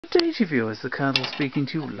Good day to you viewers, the Colonel speaking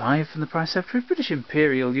to you live from the Prime Secretary of British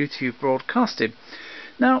Imperial YouTube Broadcasting.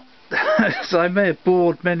 Now, as I may have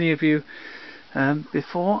bored many of you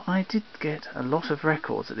before, I did get a lot of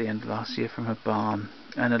records at the end of last year from a barn,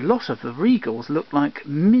 and a lot of the Regals looked like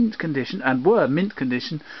mint condition, and were mint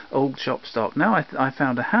condition, old shop stock. Now I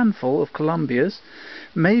found a handful of Columbias,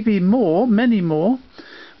 maybe more, many more,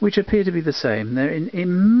 which appear to be the same. They're in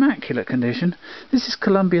immaculate condition. This is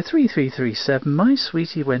Columbia 3337, My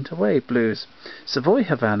Sweetie Went Away Blues, Savoy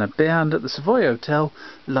Havana, banned at the Savoy Hotel,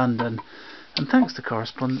 London. And thanks to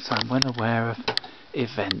correspondence, I'm well aware of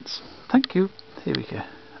events. Thank you. Here we go.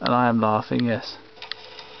 And I am laughing, yes.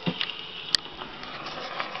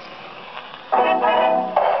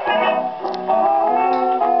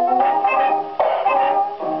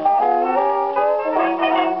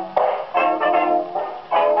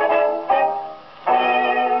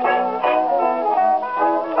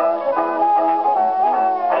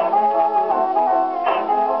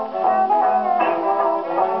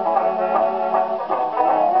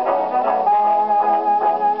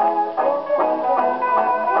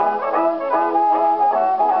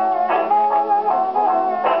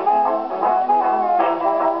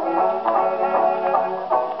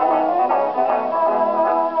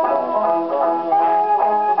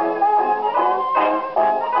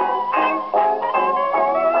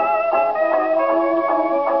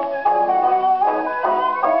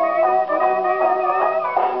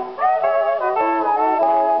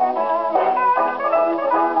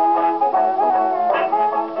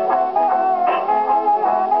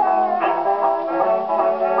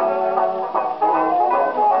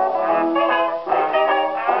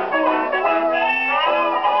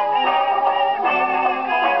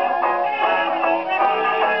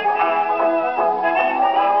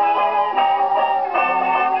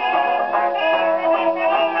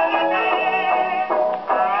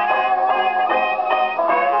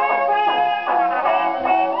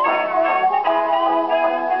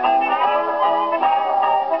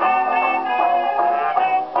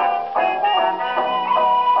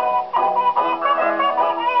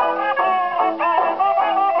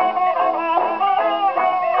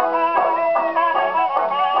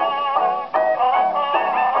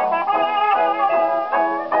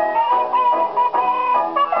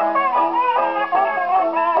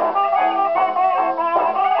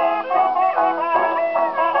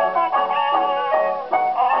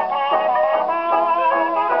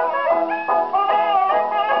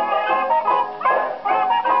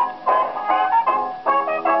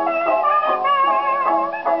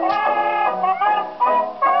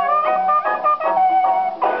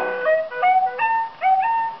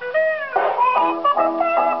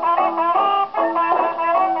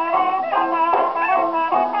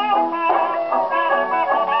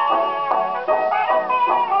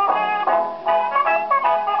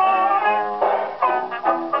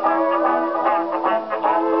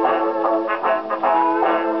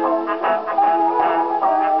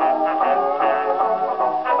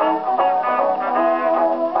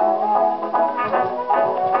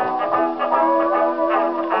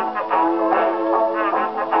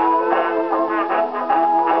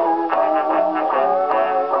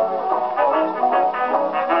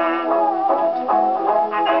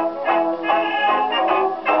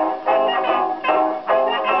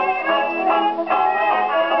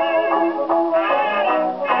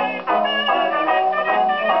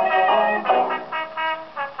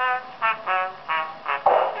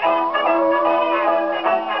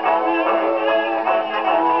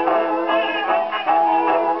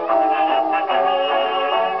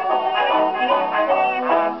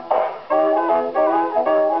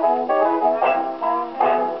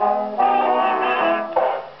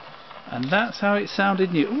 And that's how it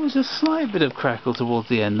sounded new. Oh, there's a slight bit of crackle towards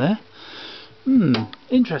the end there.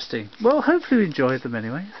 Interesting. Well, hopefully you enjoyed them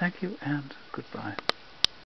anyway. Thank you and goodbye.